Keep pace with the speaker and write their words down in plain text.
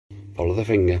follow the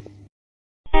finger.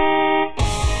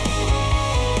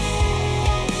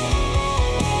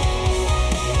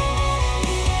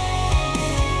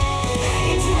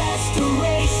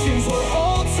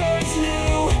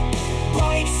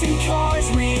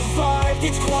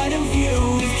 It's quite a view.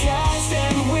 With Kaz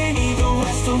and Winnie, the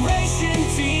restoration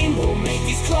team will make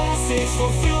these classics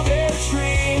fulfill their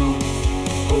dream.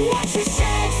 Watch the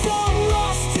shine from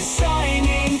rust to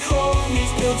shining chrome.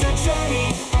 It's built a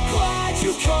journey. Glad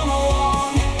you've come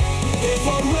along. If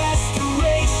our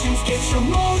restorations get your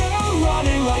motor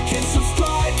running, like and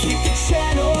subscribe, keep the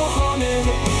channel humming.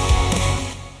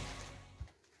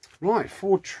 Right,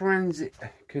 Ford Transit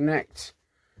Connect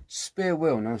spare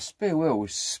wheel. Now, spare wheel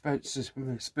with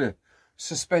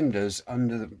suspenders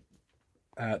under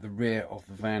the rear of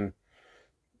the van,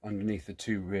 underneath the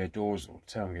two rear doors or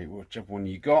tailgate, whichever one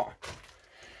you got.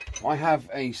 I have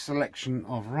a selection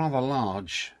of rather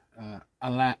large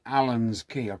Allen's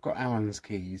key. I've got Allen's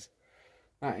keys.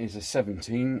 That is a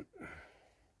 17.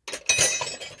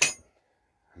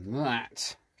 And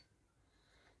that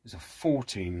is a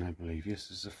 14, I believe. Yes,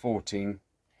 it's a 14.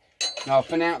 Now, I've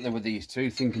been out there with these two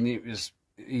thinking it was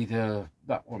either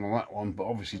that one or that one, but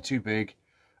obviously too big,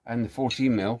 and the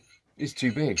 14mm is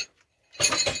too big.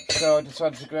 So I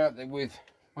decided to go out there with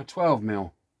my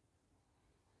 12mm.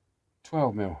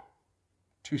 12mm.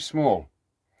 Too small.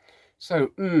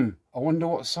 So, I wonder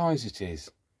what size it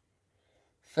is.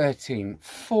 13.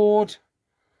 Ford,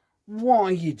 what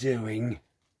are you doing?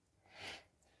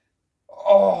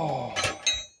 Oh,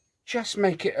 just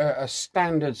make it a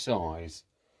standard size.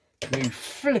 You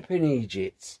flipping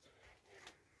Egypt.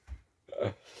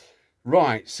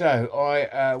 Right, so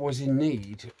I was in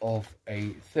need of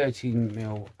a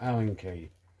 13mm Allen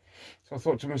key. So I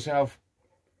thought to myself,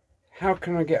 how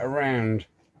can I get around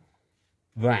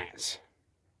that?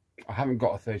 I haven't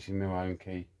got a 13mm Allen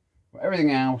key. Got everything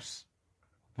else,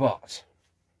 but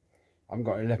I haven't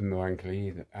got an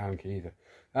 11mm Allen key either.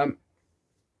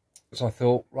 So I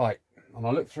thought, right, and I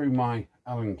looked through my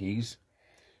Allen keys,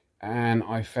 and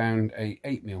I found a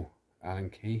 8mm Allen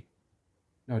key.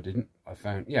 No, I didn't. I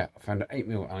found an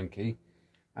 8mm Allen key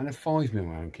and a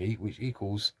 5mm Allen key, which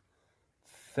equals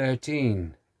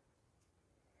 13.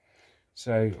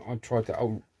 So I tried that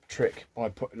old trick by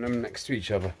putting them next to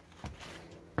each other,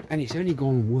 and it's only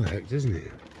gone and worked, doesn't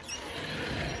it?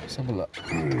 Let's have a look.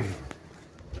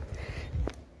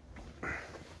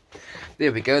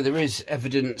 There we go. There is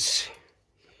evidence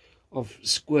of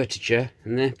squirtature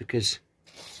in there because,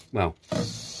 well,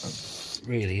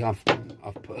 really, I've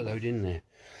put a load in there.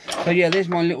 So yeah, there's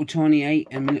my little tiny 8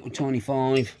 and my little tiny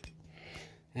 5.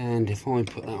 And if I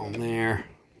put that on there,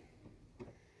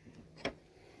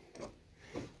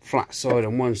 flat side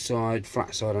on one side,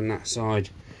 flat side on that side,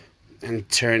 and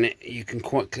turn it, you can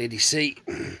quite clearly see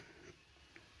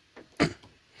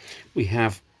we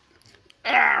have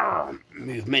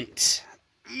movement.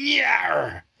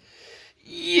 Yeah.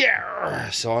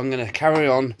 So I'm going to carry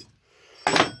on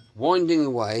winding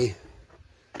away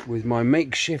with my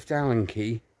makeshift Allen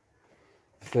key,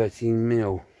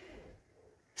 13mm.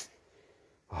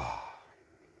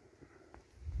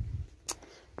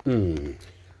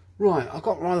 Right, I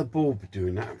got rather bored with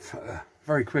doing that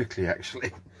very quickly,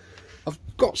 actually. I've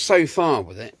got so far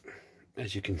with it,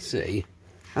 as you can see,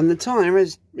 and the tyre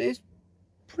is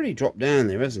pretty dropped down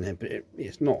there, isn't it? But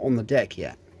it's not on the deck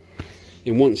yet.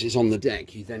 And once it's on the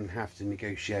deck, you then have to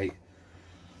negotiate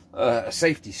a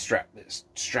safety strap that's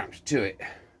strapped to it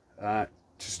to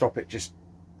stop it just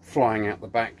flying out the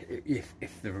back if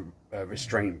the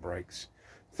restraint breaks.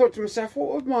 I thought to myself,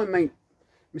 what would my mate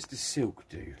Mr. Silk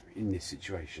do in this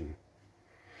situation?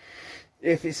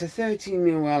 If it's a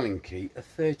 13mm Allen key, a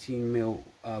 13mm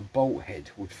bolt head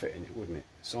would fit in it, wouldn't it?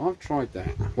 So I've tried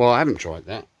that. Well, I haven't tried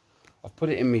that. I've put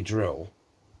it in my drill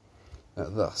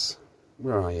thus.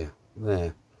 Where are you?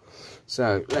 There.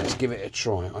 So let's give it a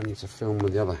try. I need to film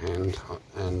with the other hand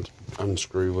and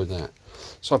unscrew with that.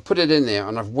 So I put it in there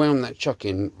and I've wound that chuck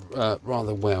in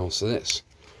rather well. So let's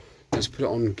put it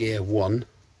on gear 1.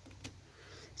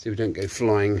 So we don't go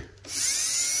flying.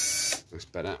 That's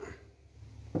better.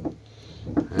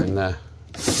 And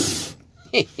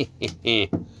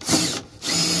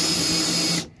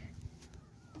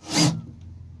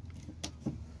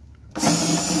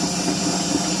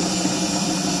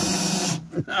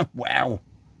wow,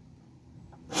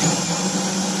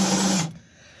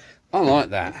 I like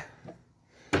that.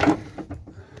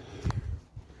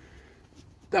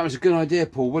 That was a good idea,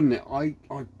 Paul, wasn't it? I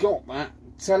got that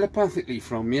telepathically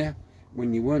from you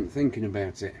when you weren't thinking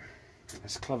about it.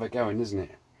 That's clever going, isn't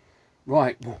it?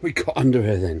 Right, what we got under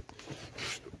here then?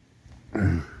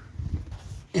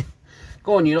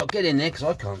 Go on, you lot, get in there, because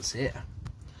I can't see it.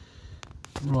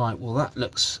 Right, well that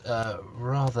looks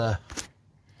rather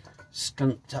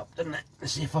skunked up, doesn't it?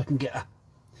 Let's see if I can get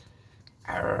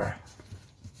a...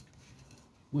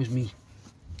 Where's me?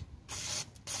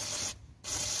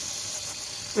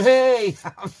 Hey!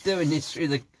 I'm doing this through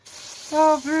the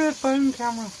phone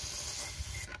camera.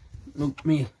 Look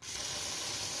me.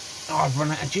 Oh, I've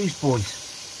run out of juice, boys.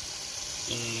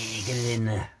 Get it in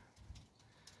there.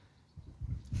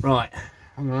 Right,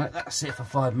 I'm gonna let that sit for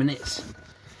 5 minutes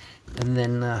and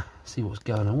then see what's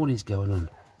going on. What is going on?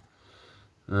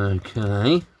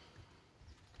 Okay.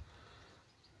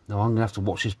 Now I'm gonna have to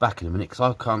watch this back in a minute because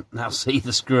I can't now see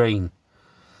the screen.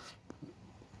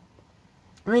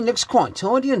 I mean, it looks quite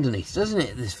tidy underneath, doesn't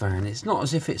it, this fan? It's not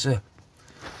as if it's a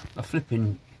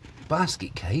flipping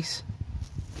basket case.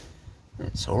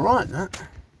 It's alright, that.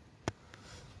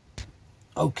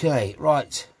 Okay,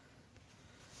 right.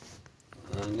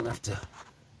 I'm going to have to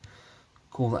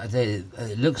call that a day.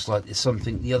 It looks like there's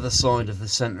something the other side of the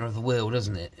centre of the wheel,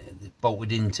 doesn't it? It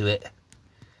bolted into it.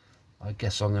 I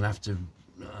guess I'm going to have to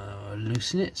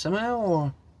loosen it somehow,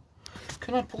 or...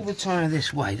 Can I pull the tyre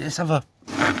this way? Let's have a...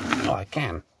 Oh, I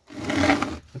can.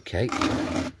 Okay.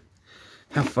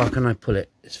 How far can I pull it?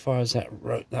 As far as that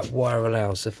wire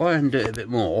allows. So if I undo it a bit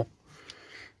more,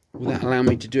 will that allow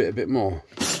me to do it a bit more?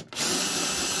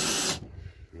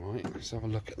 Right, let's have a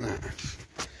look at that.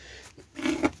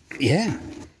 Yeah.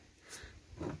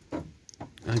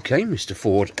 Okay, Mr.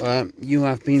 Ford, you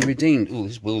have been redeemed. Oh,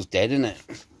 this wheel's dead, isn't it?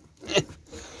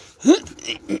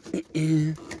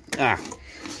 Ah,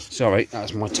 sorry,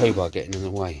 that's my tow bar getting in the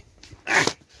way.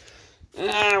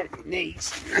 Ow,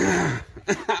 knees.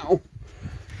 Ow.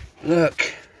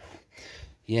 Look.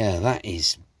 Yeah, that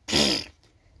is...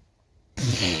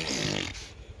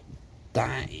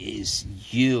 That is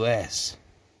US.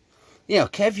 Yeah,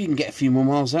 Kev, you can get a few more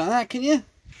miles out of that, can you?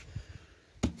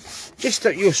 Just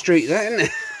up your street, that,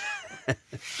 isn't it?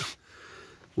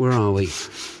 Where are we?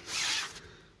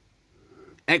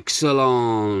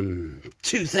 Exelon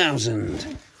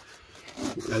 2000.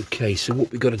 Okay, so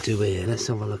what we got to do here? Let's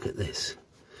have a look at this.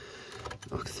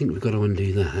 I think we've got to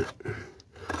undo that.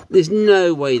 There's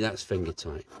no way that's finger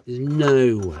tight. There's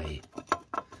no way.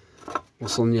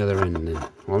 What's on the other end then?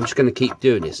 Well, I'm just going to keep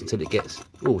doing this until it gets...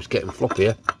 Oh, it's getting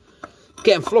floppier.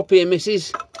 Getting floppier,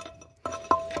 missus.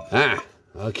 Ah,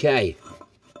 okay.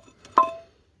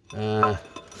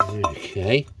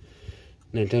 Okay.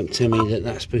 Now, don't tell me that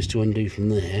that's supposed to undo from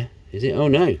there, is it? Oh,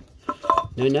 no.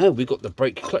 No, we've got the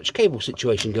brake clutch cable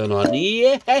situation going on.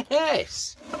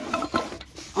 Yes!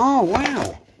 Oh,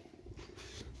 wow.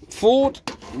 Ford,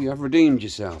 you have redeemed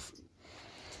yourself.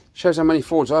 Shows how many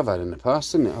Fords I've had in the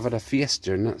past, doesn't it? I've had a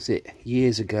Fiesta and that's it,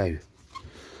 years ago.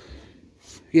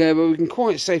 Yeah, but we can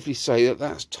quite safely say that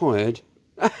that's tired.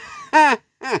 I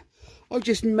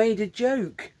just made a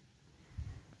joke.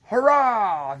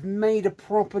 Hurrah! I've made a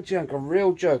proper joke, a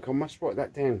real joke. I must write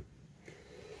that down.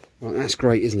 Right, that's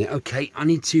great, isn't it? Okay, I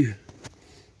need to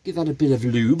give that a bit of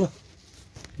lube.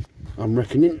 I'm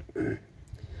reckoning.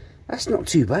 That's not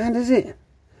too bad, is it?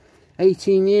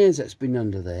 18 years that's been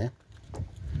under there.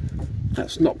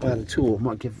 That's not bad at all. I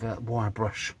might give that wire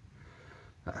brush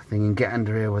that thing and get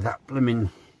under here with that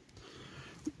blooming...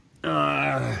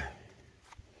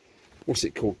 what's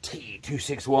it called?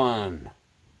 T261.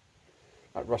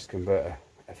 That rust converter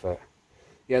effort.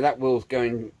 Yeah, that wheel's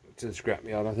going to the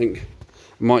scrapyard, I think.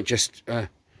 Might just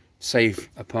save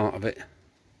a part of it.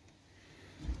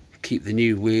 Keep the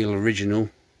new wheel original.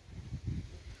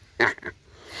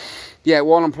 Yeah,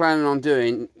 what I'm planning on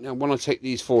doing, when I take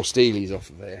these 4 Steelies off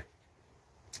of there,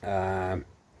 I'm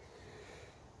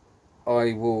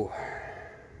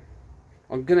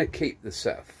going to keep the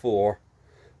set of 4,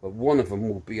 but one of them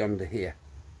will be under here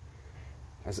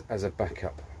as a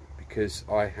backup, because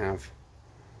I have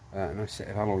a nice set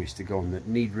of alloys to go on that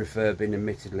need refurbing,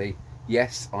 admittedly.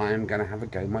 Yes, I am going to have a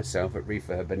go myself at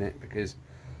refurbing it, because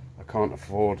I can't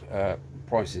afford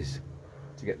prices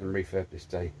to get them refurbed this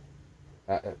day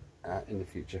in the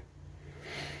future.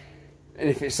 And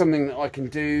if it's something that I can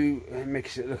do, it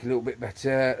makes it look a little bit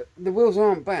better. The wheels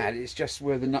aren't bad, it's just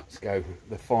where the nuts go.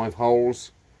 The 5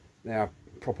 holes, they are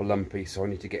proper lumpy, so I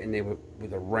need to get in there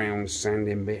with a round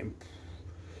sanding bit and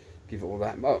give it all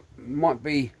that. But might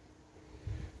be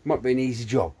an easy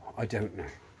job, I don't know.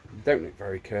 Don't look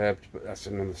very curved, but that's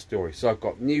another story. So I've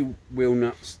got new wheel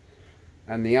nuts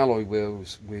and the alloy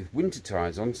wheels with winter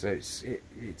tyres on, so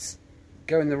it's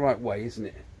going the right way, isn't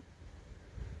it?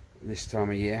 This time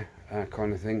of year,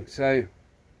 kind of thing. So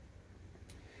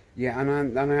yeah,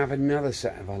 and I have another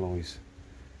set of alloys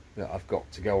that I've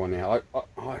got to go on now.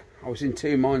 I was in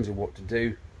 2 minds of what to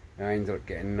do, I ended up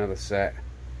getting another set,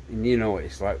 and you know what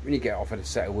it's like when you get offered a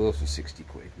set of wheels for 60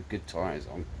 quid with good tyres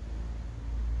on.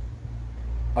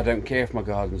 I don't care if my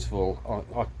garden's full,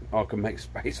 I can make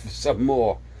space for some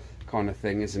more, kind of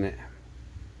thing, isn't it?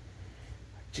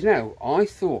 Do you know, I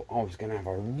thought I was going to have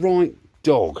a right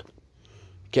dog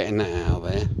getting that out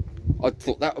of there. I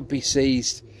thought that would be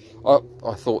seized. I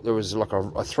thought there was like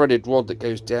a threaded rod that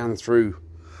goes down through,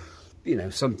 you know,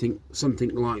 something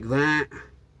like that,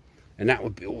 and that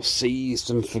would be all seized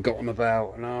and forgotten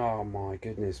about, and oh my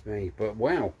goodness me. But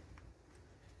wow,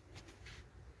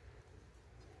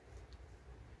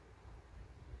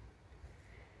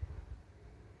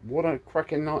 what a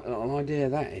cracking idea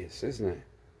that is, isn't it?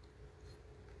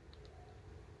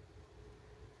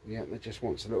 Yeah, that just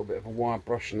wants a little bit of a wire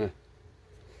brush and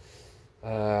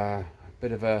a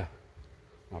bit of a,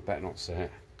 I better not say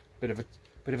it, bit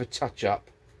of a touch up.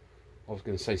 I was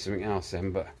going to say something else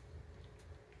then, but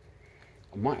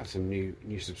I might have some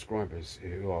new subscribers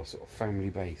who are sort of family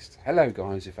based. Hello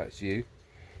guys, if that's you,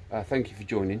 thank you for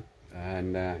joining,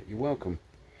 and you're welcome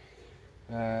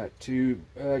to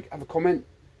have a comment,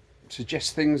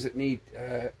 suggest things that need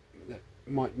that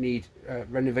might need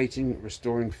renovating,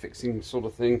 restoring, fixing, sort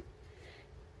of thing.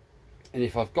 And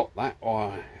if I've got that,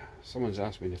 or someone's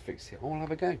asked me to fix it, I'll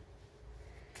have a go.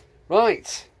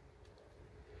 Right,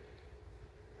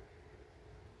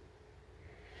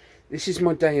 this is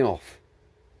my day off.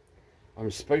 I'm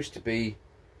supposed to be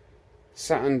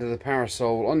sat under the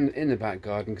parasol in the back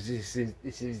garden, because this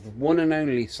is the one and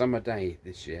only summer day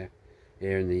this year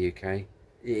here in the UK.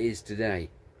 It is today.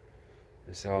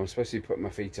 So I'm supposed to be putting my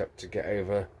feet up to get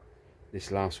over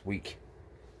this last week,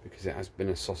 because it has been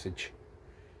a sausage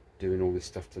doing all this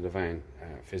stuff to the van,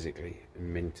 physically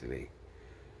and mentally.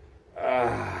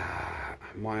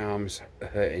 My arms are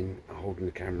hurting holding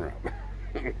the camera up.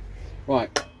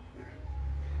 Right,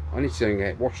 I need to go and get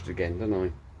it washed again, don't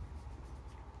I?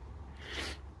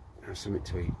 Have something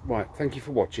to eat. Right, thank you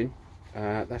for watching.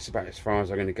 That's about as far as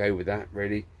I'm going to go with that,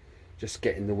 really. Just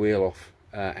getting the wheel off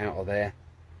out of there.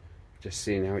 Just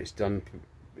seeing how it's done,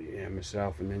 yeah,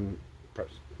 myself, and then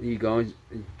perhaps you guys.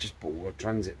 Just bought a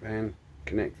transit van,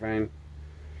 Connect van.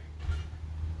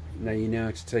 Now you know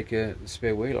how to take the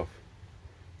spare wheel off.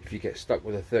 If you get stuck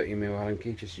with a 30mm Allen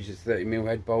key, just use a 30mm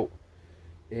head bolt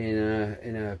in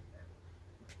a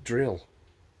drill.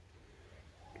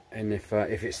 And if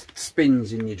it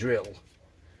spins in your drill,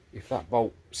 if that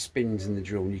bolt spins in the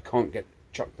drill and you can't get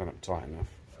chucked on up tight enough,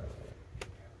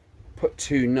 put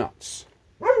 2 nuts.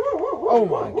 Oh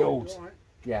my god!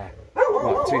 Yeah.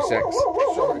 Right, 2 secs.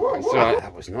 Sorry,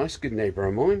 that was nice. Good neighbour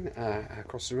of mine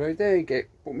across the road there.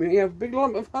 Bought me a big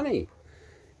lump of honey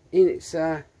in its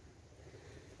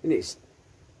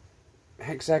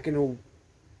hexagonal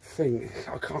thing.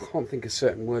 I can't think of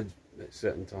certain words at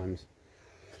certain times.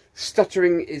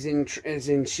 Stuttering is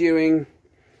ensuing.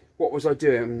 What was I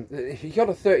doing? If you got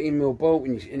a 13mm bolt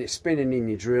and it's spinning in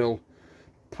your drill,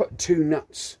 put 2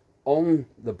 nuts on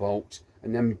the bolt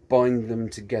and then bind them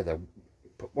together.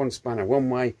 Put one spanner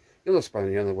one way, the other spanner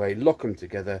the other way, lock them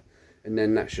together, and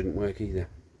then that shouldn't work either.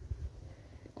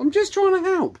 I'm just trying to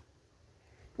help.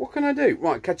 What can I do?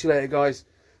 Right, catch you later guys.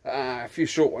 A few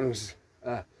short ones,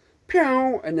 and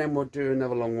then we'll do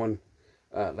another long one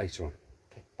later on.